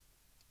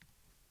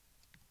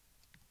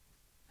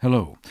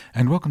Hello,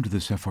 and welcome to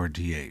this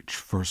FRDH,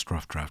 First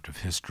Rough Draft of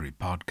History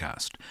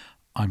podcast.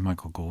 I'm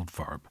Michael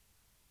Goldfarb.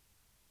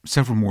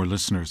 Several more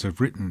listeners have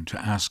written to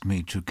ask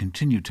me to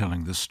continue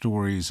telling the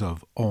stories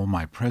of All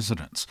My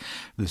Presidents,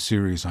 the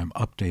series I'm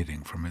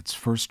updating from its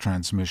first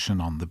transmission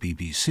on the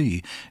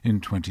BBC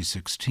in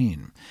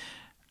 2016.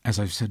 As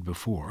I've said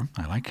before,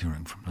 I like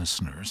hearing from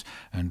listeners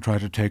and try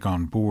to take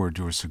on board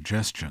your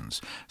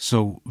suggestions,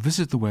 so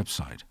visit the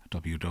website,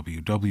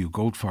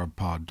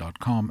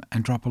 www.goldfarbpod.com,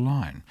 and drop a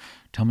line.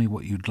 Tell me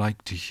what you'd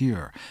like to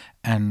hear,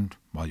 and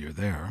while you're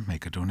there,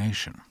 make a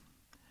donation.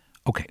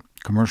 Okay,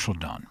 commercial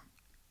done.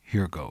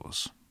 Here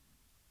goes.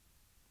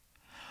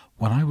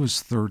 When I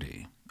was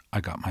 30, I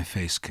got my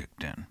face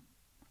kicked in.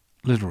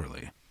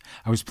 Literally.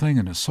 I was playing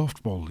in a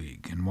softball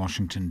league in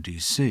Washington,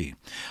 D.C.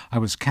 I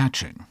was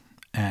catching,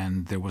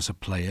 and there was a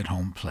play at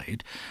home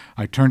plate.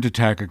 I turned to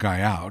tag a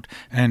guy out,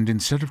 and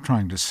instead of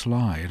trying to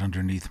slide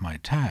underneath my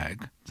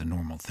tag, the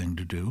normal thing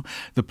to do,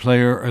 the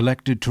player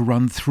elected to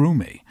run through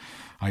me.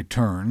 I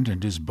turned,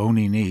 and his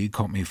bony knee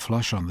caught me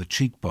flush on the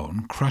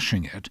cheekbone,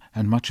 crushing it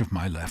and much of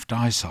my left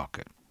eye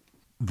socket.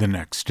 The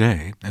next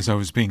day, as I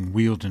was being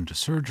wheeled into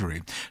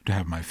surgery to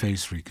have my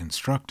face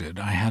reconstructed,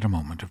 I had a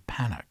moment of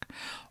panic.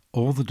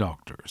 All the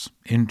doctors,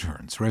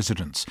 interns,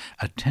 residents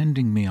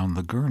attending me on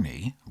the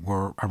gurney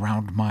were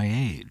around my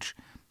age.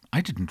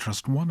 I didn't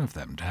trust one of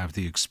them to have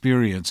the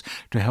experience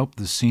to help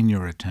the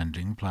senior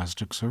attending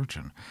plastic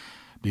surgeon.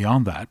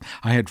 Beyond that,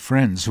 I had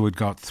friends who had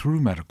got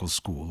through medical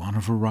school on a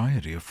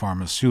variety of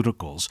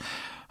pharmaceuticals.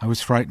 I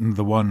was frightened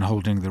the one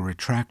holding the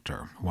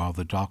retractor, while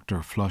the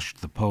doctor flushed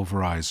the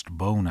pulverized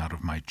bone out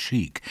of my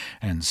cheek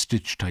and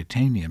stitched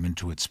titanium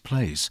into its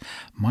place,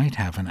 might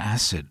have an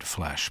acid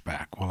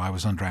flashback while I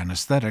was under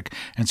anesthetic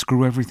and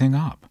screw everything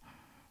up.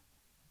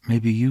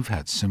 Maybe you've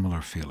had similar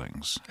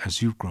feelings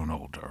as you've grown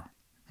older.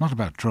 Not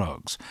about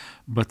drugs,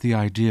 but the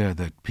idea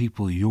that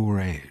people your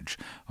age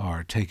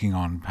are taking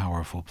on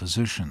powerful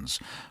positions,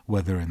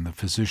 whether in the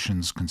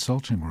physician's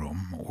consulting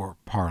room or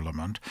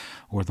Parliament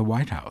or the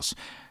White House,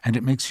 and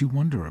it makes you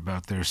wonder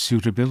about their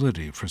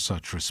suitability for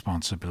such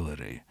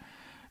responsibility.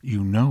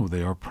 You know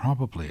they are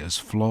probably as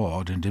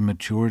flawed and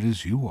immature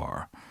as you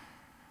are.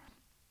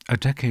 A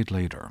decade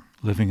later,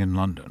 living in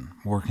London,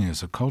 working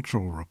as a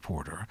cultural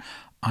reporter,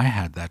 I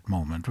had that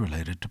moment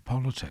related to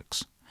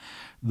politics.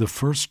 The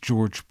first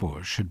George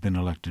Bush had been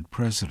elected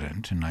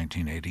president in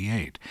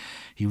 1988.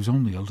 He was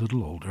only a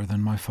little older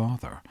than my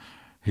father.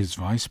 His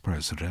vice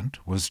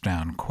president was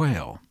Dan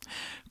Quayle.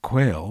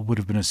 Quayle would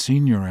have been a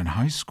senior in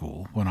high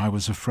school when I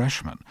was a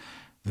freshman.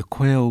 The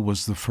Quayle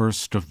was the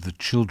first of the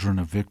children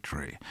of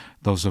victory,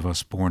 those of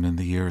us born in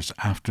the years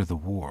after the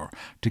war,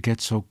 to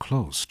get so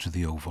close to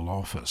the Oval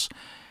Office.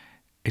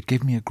 It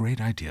gave me a great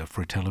idea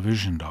for a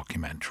television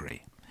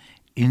documentary.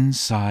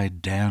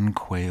 Inside Dan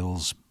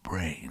Quayle's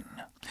brain.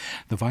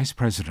 The vice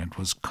president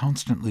was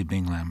constantly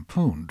being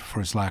lampooned for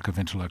his lack of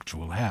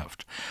intellectual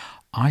heft.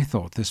 I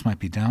thought this might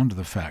be down to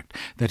the fact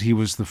that he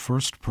was the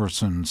first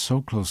person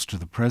so close to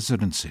the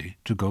presidency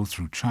to go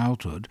through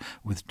childhood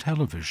with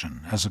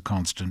television as a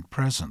constant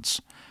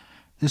presence.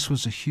 This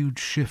was a huge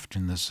shift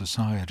in the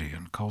society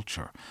and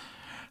culture.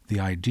 The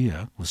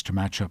idea was to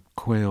match up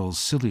Quayle's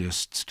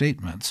silliest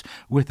statements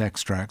with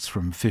extracts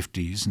from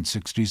 50s and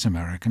 60s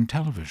American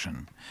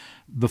television.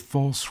 The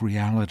false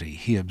reality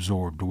he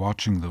absorbed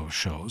watching those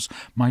shows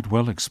might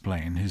well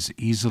explain his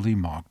easily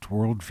mocked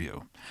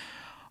worldview.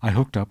 I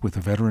hooked up with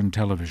a veteran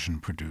television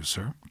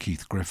producer,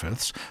 Keith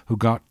Griffiths, who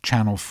got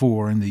Channel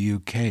 4 in the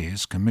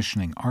UK's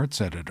commissioning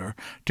arts editor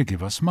to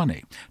give us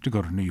money to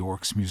go to New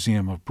York's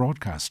Museum of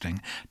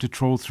Broadcasting to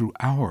troll through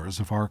hours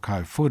of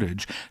archive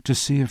footage to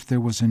see if there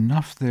was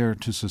enough there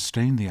to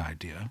sustain the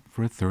idea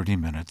for a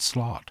 30-minute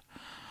slot.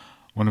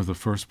 One of the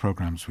first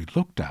programs we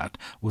looked at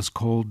was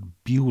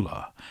called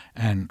Beulah,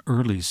 an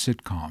early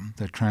sitcom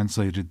that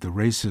translated the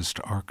racist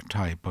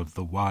archetype of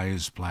the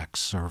wise black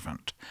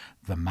servant,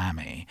 the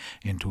mammy,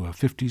 into a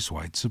 50s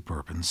white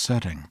suburban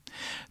setting.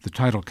 The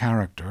title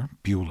character,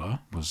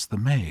 Beulah, was the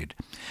maid.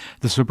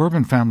 The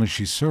suburban family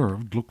she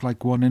served looked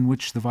like one in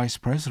which the vice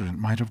president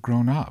might have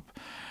grown up.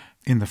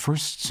 In the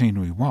first scene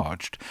we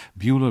watched,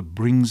 Beulah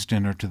brings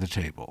dinner to the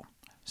table.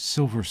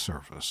 Silver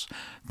service,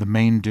 the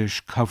main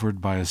dish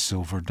covered by a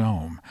silver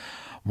dome.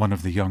 One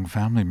of the young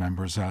family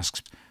members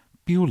asks,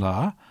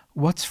 "Beulah,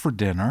 what's for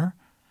dinner?"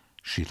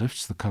 She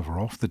lifts the cover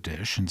off the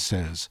dish and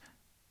says,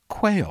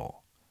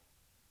 "Quayle."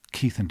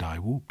 Keith and I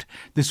whooped.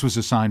 This was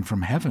a sign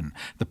from heaven.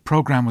 The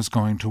program was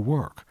going to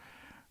work.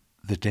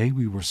 The day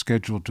we were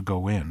scheduled to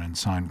go in and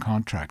sign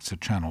contracts at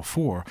Channel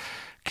 4,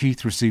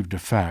 Keith received a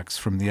fax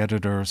from the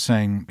editor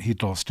saying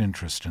he'd lost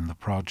interest in the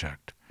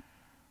project.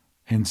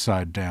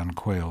 Inside Dan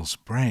Quayle's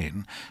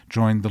brain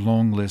joined the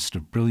long list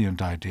of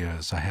brilliant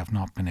ideas I have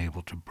not been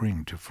able to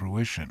bring to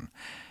fruition.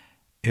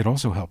 It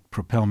also helped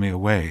propel me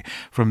away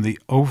from the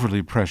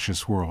overly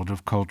precious world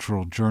of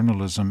cultural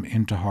journalism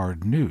into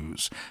hard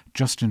news,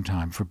 just in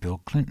time for Bill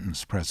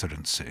Clinton's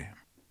presidency.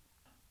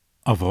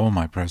 Of all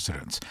my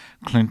presidents,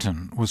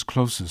 Clinton was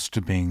closest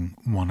to being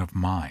one of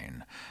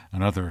mine,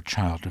 another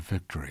child of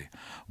victory,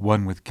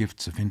 one with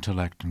gifts of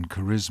intellect and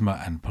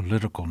charisma and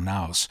political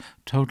nous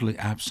totally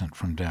absent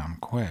from Dan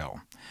Quayle.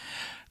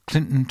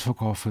 Clinton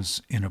took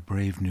office in a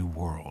brave new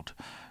world.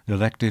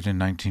 Elected in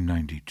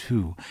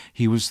 1992,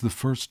 he was the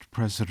first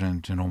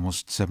president in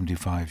almost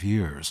 75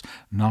 years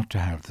not to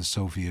have the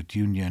Soviet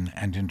Union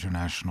and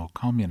international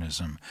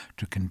communism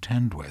to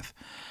contend with.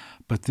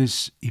 But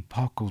this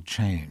epochal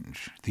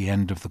change, the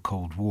end of the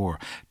Cold War,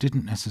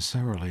 didn't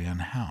necessarily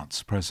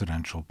enhance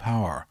presidential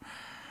power.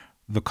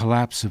 The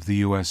collapse of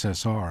the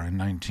USSR in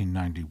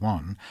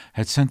 1991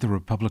 had sent the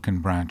Republican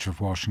branch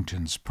of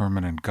Washington's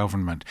permanent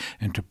government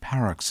into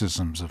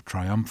paroxysms of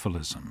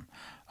triumphalism.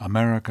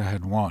 America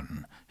had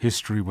won.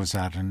 History was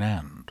at an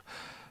end.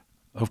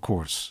 Of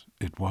course,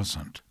 it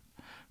wasn't.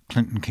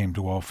 Clinton came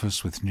to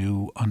office with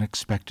new,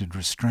 unexpected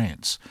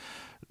restraints.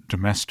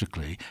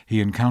 Domestically,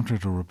 he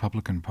encountered a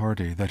Republican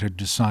Party that had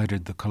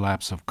decided the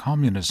collapse of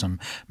communism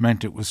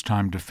meant it was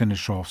time to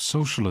finish off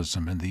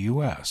socialism in the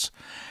U.S.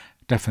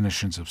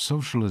 Definitions of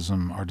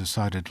socialism are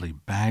decidedly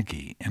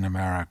baggy in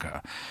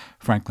America.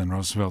 Franklin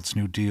Roosevelt's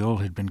New Deal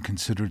had been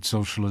considered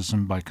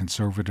socialism by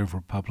conservative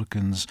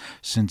Republicans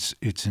since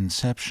its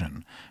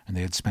inception, and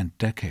they had spent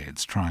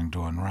decades trying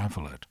to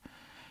unravel it.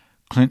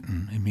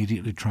 Clinton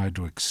immediately tried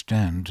to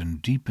extend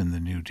and deepen the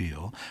New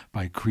Deal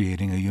by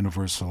creating a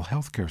universal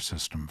health care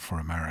system for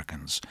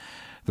Americans.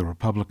 The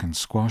Republicans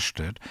squashed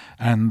it,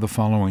 and the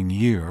following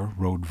year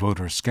rode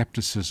voter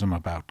skepticism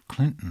about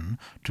Clinton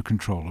to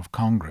control of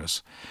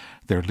Congress.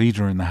 Their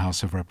leader in the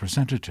House of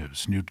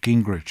Representatives, Newt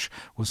Gingrich,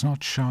 was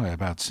not shy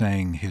about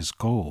saying his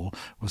goal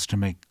was to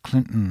make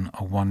Clinton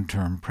a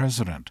one-term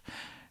president.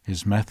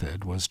 His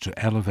method was to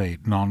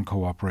elevate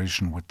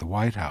non-cooperation with the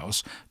White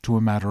House to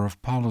a matter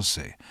of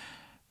policy.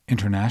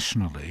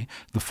 Internationally,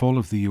 the fall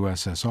of the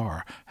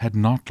USSR had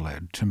not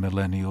led to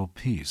millennial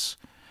peace.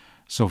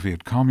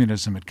 Soviet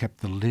communism had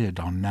kept the lid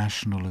on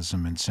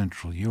nationalism in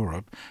Central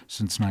Europe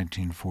since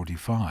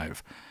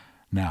 1945.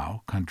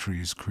 Now,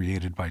 countries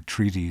created by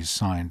treaties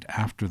signed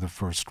after the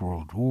First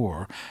World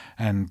War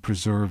and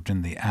preserved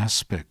in the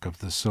aspic of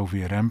the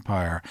Soviet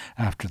Empire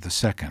after the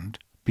Second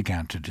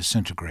began to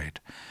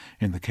disintegrate,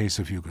 in the case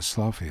of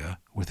Yugoslavia,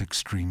 with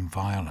extreme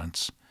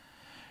violence.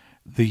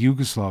 The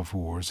Yugoslav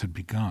wars had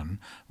begun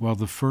while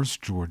the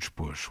first George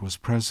Bush was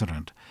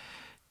president.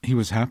 He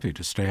was happy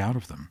to stay out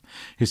of them.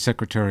 His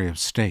Secretary of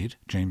State,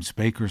 James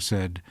Baker,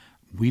 said,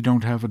 "We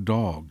don't have a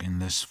dog in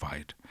this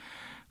fight."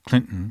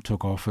 Clinton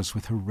took office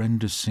with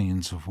horrendous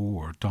scenes of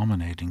war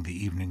dominating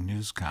the evening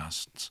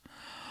newscasts.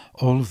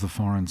 All of the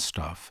foreign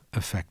stuff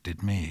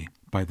affected me.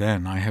 By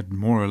then I had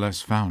more or less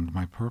found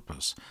my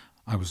purpose.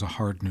 I was a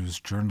hard news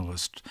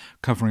journalist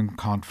covering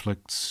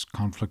conflicts,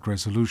 conflict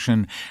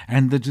resolution,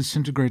 and the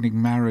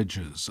disintegrating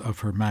marriages of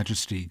Her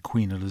Majesty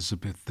Queen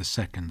Elizabeth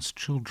II's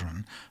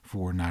children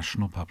for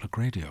National Public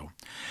Radio.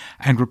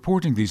 And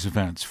reporting these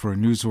events for a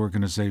news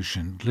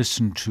organization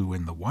listened to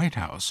in the White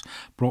House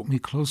brought me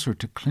closer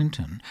to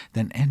Clinton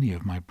than any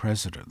of my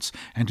presidents,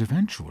 and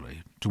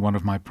eventually to one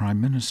of my prime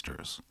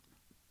ministers.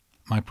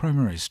 My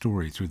primary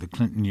story through the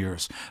Clinton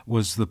years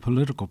was the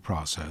political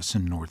process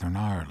in Northern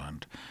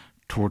Ireland.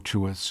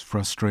 Tortuous,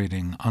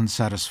 frustrating,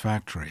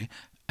 unsatisfactory,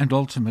 and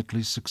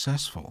ultimately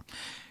successful.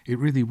 It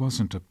really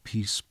wasn't a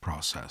peace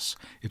process.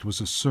 It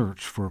was a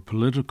search for a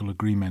political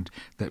agreement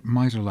that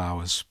might allow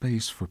a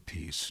space for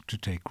peace to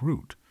take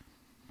root.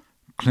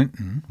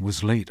 Clinton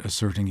was late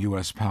asserting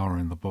U.S. power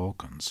in the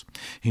Balkans.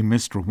 He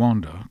missed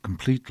Rwanda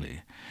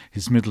completely.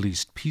 His Middle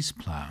East peace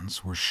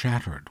plans were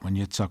shattered when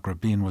Yitzhak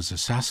Rabin was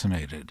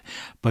assassinated,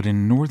 but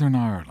in Northern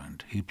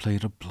Ireland he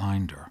played a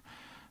blinder.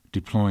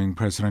 Deploying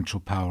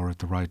presidential power at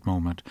the right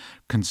moment,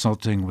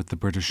 consulting with the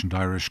British and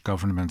Irish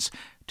governments,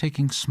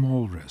 taking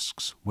small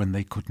risks when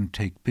they couldn't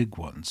take big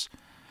ones.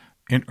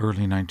 In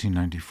early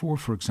 1994,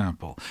 for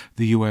example,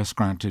 the U.S.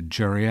 granted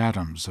Gerry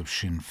Adams of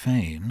Sinn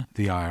Féin,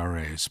 the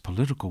IRA's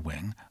political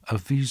wing, a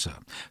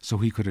visa so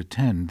he could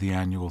attend the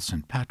annual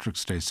St.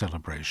 Patrick's Day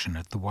celebration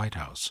at the White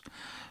House.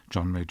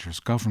 John Major's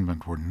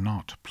government were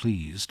not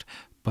pleased,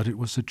 but it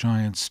was a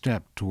giant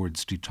step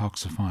towards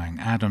detoxifying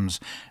Adams,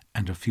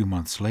 and a few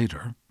months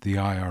later, the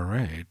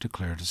IRA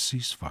declared a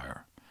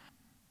ceasefire.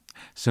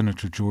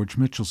 Senator George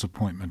Mitchell's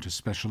appointment as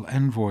special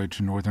envoy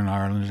to Northern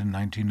Ireland in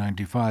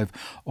 1995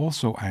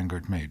 also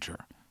angered Major.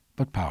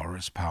 But power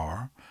is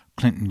power.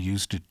 Clinton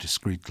used it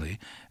discreetly,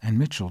 and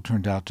Mitchell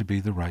turned out to be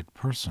the right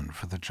person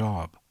for the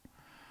job.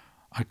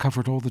 I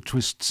covered all the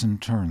twists and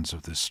turns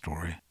of this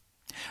story.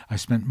 I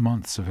spent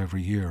months of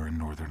every year in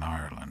Northern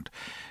Ireland.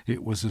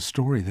 It was a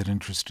story that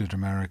interested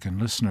American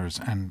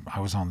listeners, and I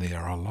was on the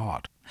air a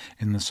lot.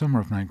 In the summer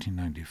of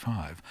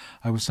 1995,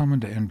 I was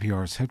summoned to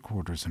NPR's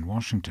headquarters in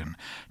Washington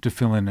to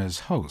fill in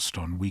as host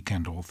on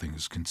Weekend All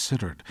Things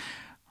Considered.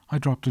 I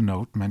dropped a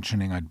note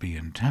mentioning I'd be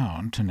in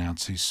town to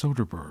Nancy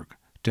Soderberg,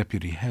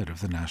 deputy head of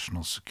the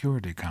National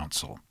Security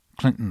Council,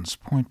 Clinton's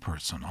point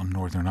person on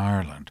Northern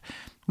Ireland.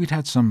 We'd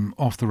had some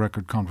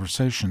off-the-record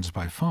conversations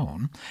by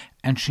phone,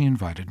 and she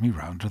invited me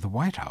round to the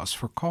White House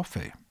for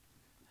coffee.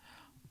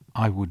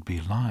 I would be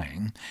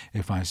lying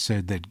if I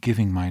said that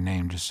giving my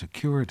name to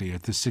security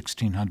at the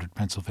 1600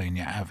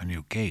 Pennsylvania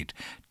Avenue gate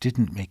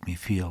didn't make me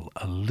feel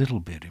a little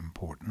bit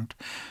important,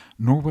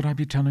 nor would I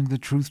be telling the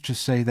truth to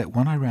say that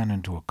when I ran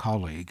into a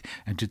colleague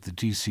and did the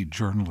D.C.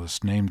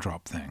 journalist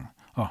name-drop thing,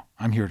 "Oh,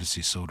 I'm here to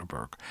see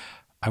Soderbergh,"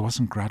 I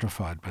wasn't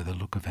gratified by the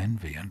look of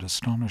envy and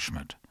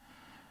astonishment.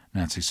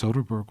 Nancy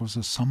Soderbergh was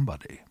a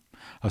somebody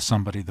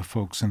the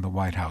folks in the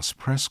White House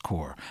press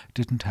corps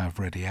didn't have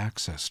ready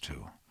access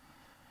to.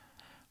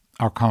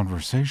 Our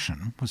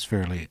conversation was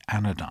fairly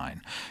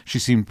anodyne. She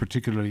seemed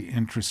particularly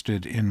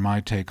interested in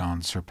my take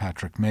on Sir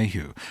Patrick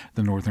Mayhew,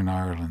 the Northern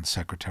Ireland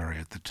Secretary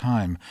at the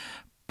time,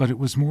 but it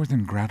was more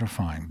than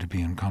gratifying to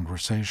be in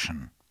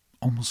conversation,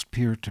 almost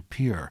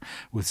peer-to-peer,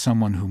 with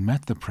someone who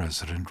met the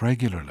President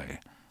regularly.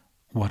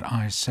 What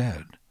I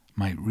said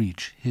might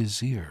reach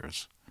his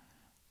ears.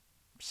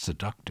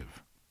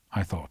 Seductive,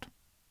 I thought.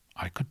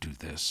 I could do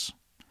this.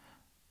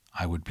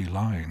 I would be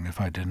lying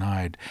if I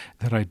denied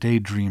that I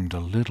daydreamed a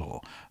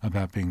little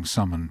about being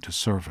summoned to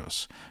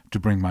service, to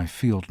bring my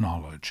field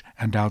knowledge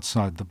and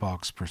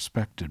outside-the-box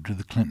perspective to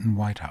the Clinton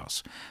White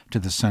House, to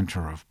the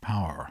center of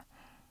power.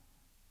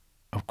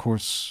 Of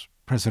course,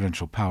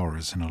 presidential power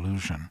is an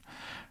illusion.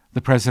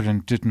 The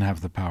president didn't have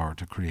the power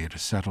to create a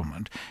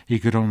settlement. He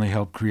could only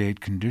help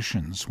create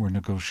conditions where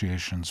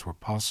negotiations were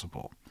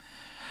possible.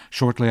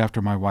 Shortly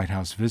after my White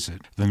House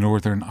visit, the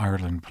Northern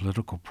Ireland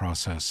political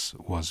process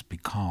was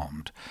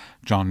becalmed.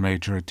 John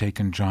Major had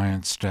taken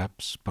giant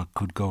steps, but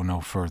could go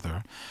no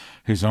further.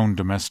 His own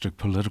domestic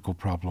political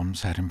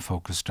problems had him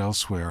focused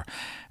elsewhere,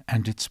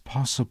 and it's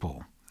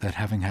possible that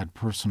having had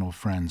personal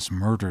friends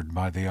murdered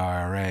by the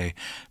IRA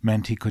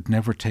meant he could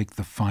never take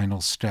the final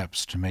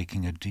steps to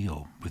making a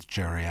deal with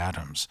Gerry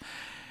Adams.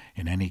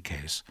 In any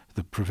case,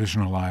 the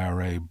Provisional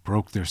IRA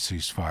broke their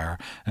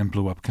ceasefire and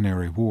blew up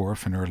Canary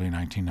Wharf in early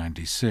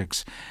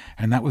 1996,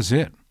 and that was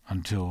it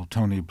until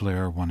Tony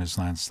Blair won his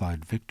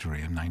landslide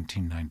victory in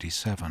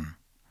 1997.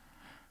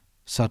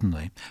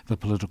 Suddenly, the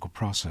political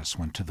process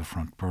went to the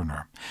front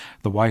burner.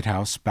 The White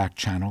House back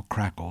channel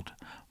crackled.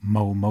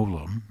 Mo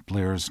Mowlam,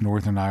 Blair's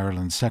Northern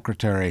Ireland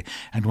secretary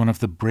and one of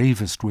the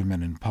bravest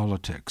women in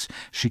politics,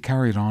 she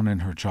carried on in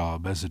her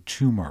job as a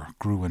tumor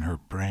grew in her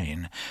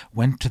brain,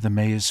 went to the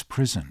Mays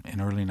prison in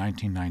early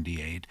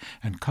 1998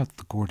 and cut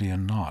the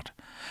Gordian knot.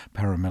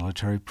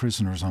 Paramilitary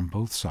prisoners on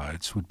both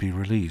sides would be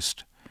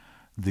released.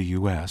 The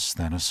U.S.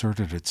 then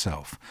asserted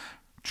itself.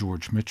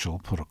 George Mitchell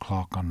put a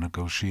clock on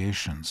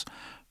negotiations.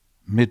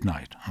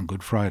 Midnight on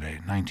Good Friday,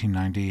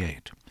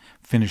 1998.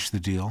 Finish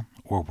the deal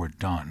or we're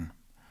done.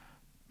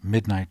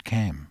 Midnight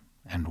came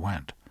and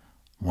went.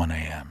 1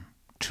 a.m.,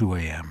 2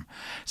 a.m.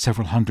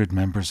 Several hundred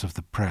members of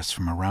the press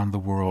from around the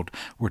world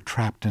were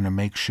trapped in a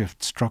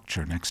makeshift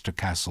structure next to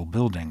Castle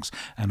Buildings,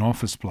 an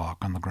office block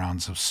on the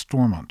grounds of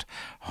Stormont,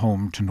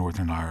 home to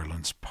Northern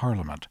Ireland's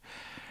Parliament.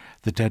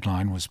 The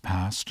deadline was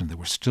passed, and they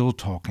were still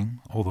talking,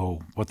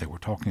 although what they were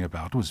talking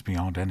about was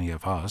beyond any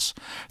of us.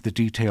 The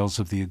details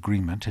of the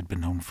agreement had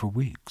been known for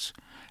weeks.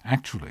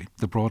 Actually,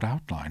 the broad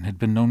outline had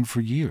been known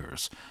for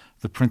years.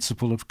 The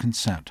principle of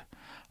consent.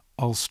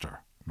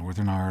 Ulster,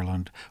 Northern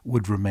Ireland,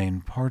 would remain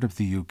part of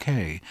the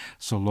UK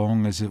so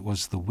long as it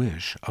was the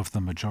wish of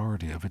the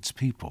majority of its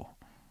people.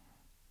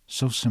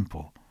 So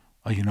simple,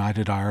 a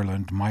united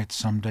Ireland might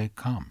someday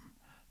come,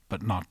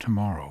 but not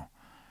tomorrow.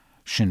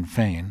 Sinn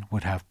Féin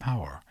would have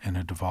power in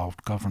a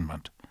devolved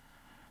government.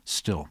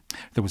 Still,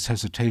 there was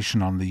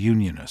hesitation on the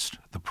Unionist,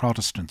 the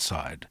Protestant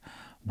side.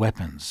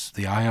 Weapons.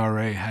 The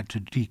IRA had to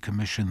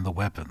decommission the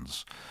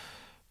weapons.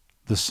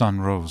 The sun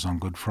rose on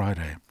Good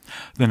Friday.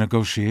 The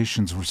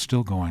negotiations were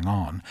still going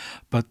on,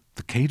 but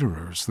the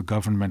caterers the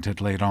government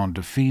had laid on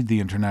to feed the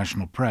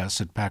international press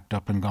had packed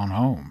up and gone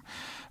home.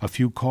 A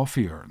few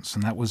coffee urns,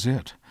 and that was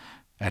it.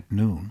 At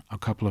noon, a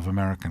couple of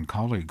American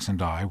colleagues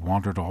and I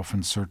wandered off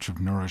in search of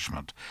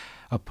nourishment.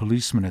 A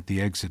policeman at the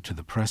exit to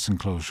the press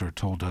enclosure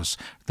told us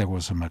there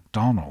was a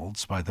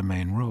McDonald's by the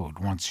main road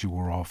once you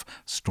were off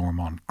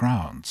Stormont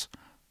grounds.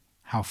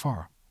 How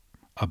far?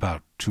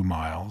 About 2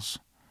 miles.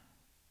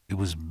 It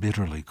was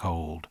bitterly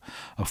cold,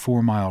 a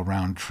 4-mile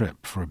round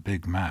trip for a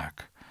Big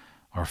Mac.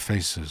 Our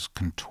faces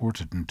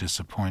contorted in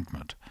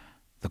disappointment.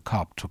 The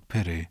cop took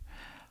pity.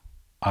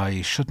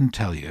 "I shouldn't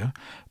tell you,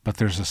 but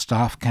there's a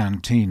staff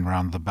canteen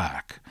round the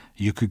back.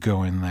 You could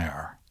go in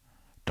there.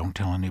 Don't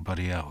tell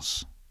anybody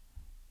else."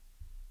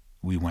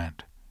 We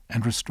went,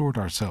 and restored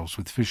ourselves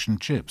with fish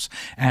and chips,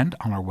 and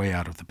on our way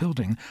out of the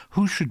building,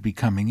 who should be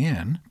coming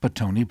in but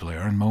Tony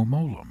Blair and Mo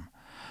Mowlam.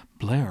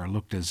 Blair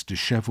looked as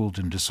disheveled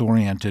and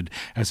disoriented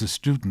as a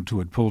student who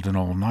had pulled an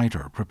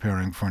all-nighter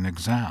preparing for an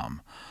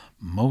exam.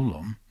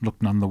 Mowlam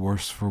looked none the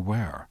worse for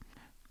wear.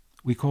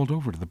 We called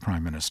over to the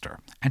Prime Minister,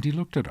 and he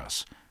looked at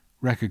us,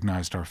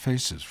 recognized our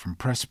faces from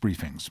press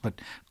briefings, but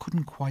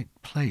couldn't quite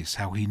place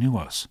how he knew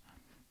us.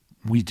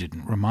 We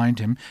didn't remind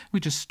him.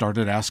 We just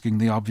started asking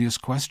the obvious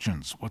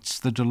questions. What's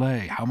the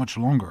delay? How much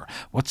longer?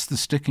 What's the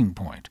sticking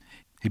point?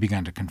 He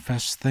began to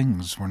confess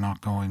things were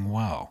not going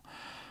well.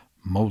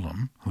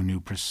 Mowlam, who knew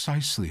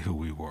precisely who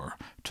we were,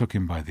 took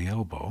him by the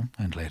elbow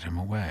and led him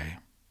away.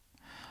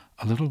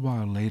 A little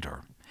while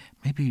later,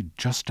 maybe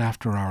just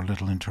after our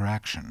little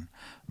interaction,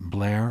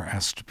 Blair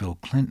asked Bill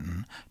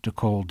Clinton to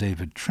call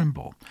David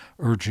Trimble,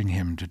 urging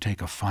him to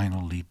take a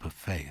final leap of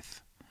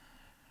faith.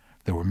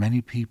 There were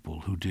many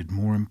people who did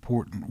more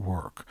important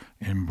work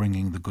in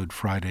bringing the Good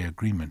Friday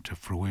Agreement to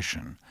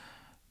fruition,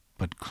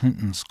 but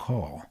Clinton's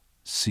call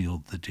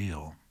sealed the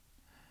deal.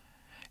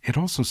 It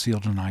also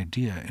sealed an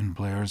idea in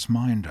Blair's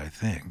mind, I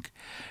think.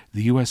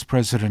 The U.S.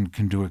 president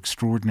can do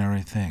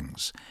extraordinary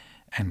things,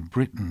 and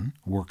Britain,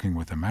 working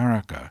with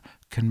America,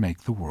 can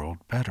make the world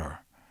better.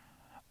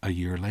 A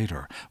year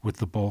later, with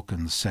the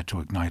Balkans set to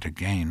ignite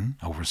again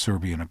over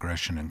Serbian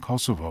aggression in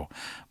Kosovo,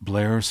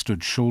 Blair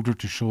stood shoulder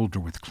to shoulder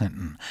with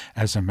Clinton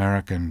as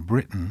America and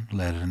Britain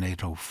led a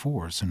NATO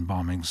force in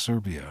bombing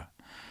Serbia.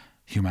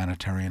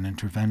 Humanitarian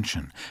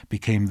intervention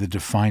became the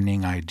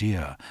defining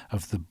idea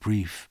of the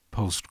brief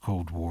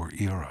post-Cold War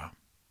era.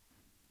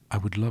 I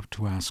would love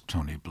to ask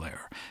Tony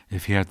Blair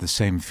if he had the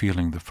same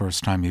feeling the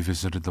first time he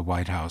visited the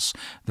White House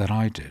that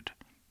I did,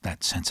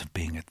 that sense of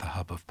being at the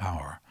hub of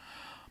power.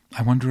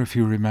 I wonder if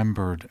he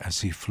remembered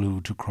as he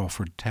flew to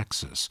Crawford,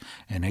 Texas,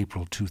 in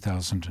April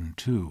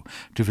 2002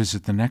 to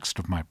visit the next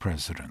of my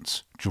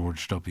presidents,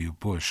 George W.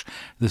 Bush,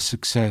 the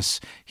success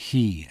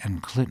he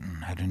and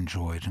Clinton had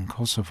enjoyed in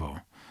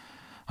Kosovo.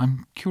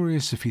 I'm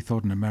curious if he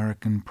thought an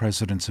American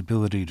president's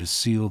ability to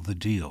seal the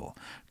deal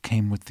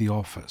came with the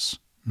office,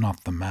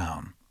 not the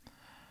man.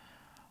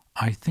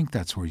 I think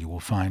that's where you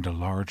will find a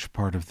large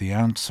part of the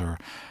answer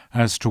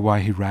as to why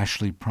he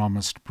rashly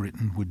promised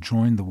Britain would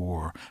join the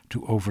war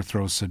to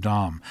overthrow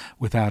Saddam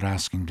without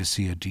asking to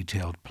see a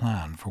detailed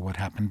plan for what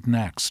happened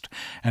next,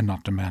 and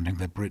not demanding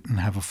that Britain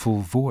have a full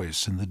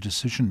voice in the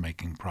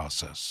decision-making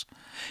process.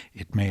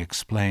 It may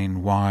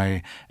explain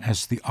why,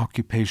 as the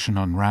occupation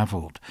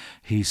unraveled,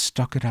 he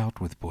stuck it out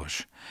with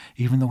Bush,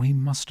 even though he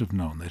must have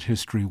known that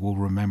history will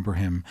remember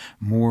him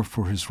more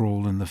for his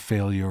role in the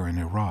failure in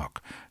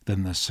Iraq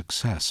than the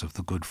success of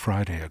the Good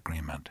Friday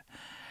Agreement.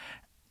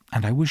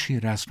 And I wish he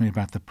had asked me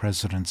about the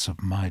presidents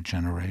of my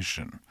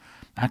generation.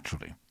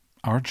 Actually,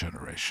 our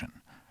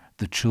generation,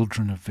 the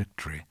children of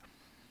victory.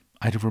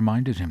 I'd have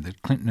reminded him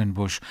that Clinton and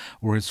Bush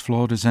were as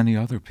flawed as any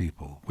other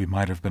people we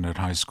might have been at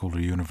high school or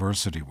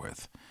university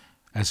with,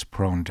 as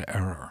prone to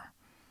error.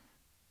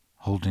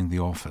 Holding the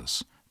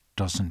office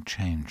doesn't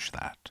change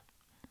that.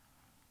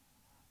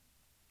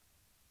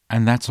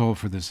 And that's all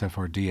for this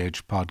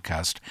FRDH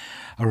podcast.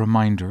 A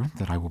reminder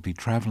that I will be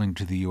traveling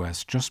to the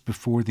U.S. just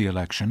before the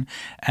election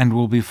and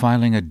will be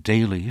filing a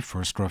daily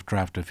First Rough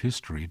Draft of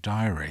History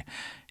diary.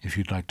 If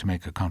you'd like to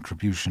make a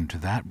contribution to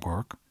that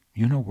work,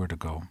 you know where to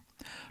go.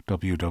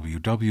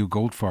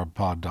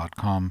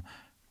 www.goldfarbpod.com.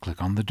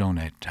 Click on the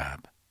Donate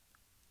tab.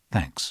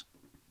 Thanks.